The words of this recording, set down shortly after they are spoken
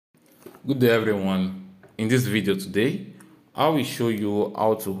Good day everyone. In this video today, I will show you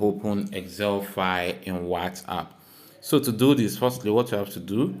how to open Excel file in WhatsApp. So to do this, firstly what you have to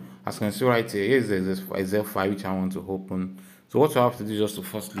do, as you can see right here, is the Excel file which I want to open. So what you have to do is just to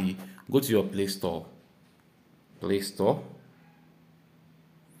firstly go to your Play Store.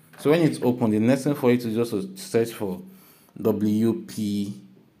 So when it's open, the next thing for you to just to search for WPS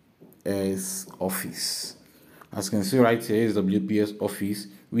Office. As you can see right here is WPS Office.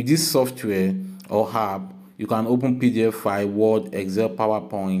 With this software or app, you can open PDF file, Word, Excel,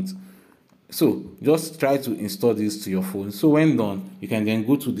 PowerPoint. So just try to install this to your phone. So when done, you can then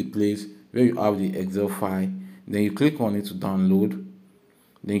go to the place where you have the Excel file. Then you click on it to download.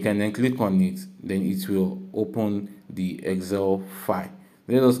 Then you can then click on it. Then it will open the Excel file.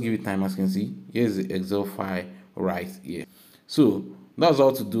 Let us give it time. As you can see, here's the Excel file right here. So that's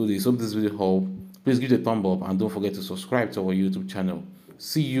how to do this. Hope this video helped. Please give it a thumb up and don't forget to subscribe to our YouTube channel.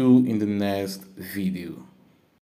 See you in the next video.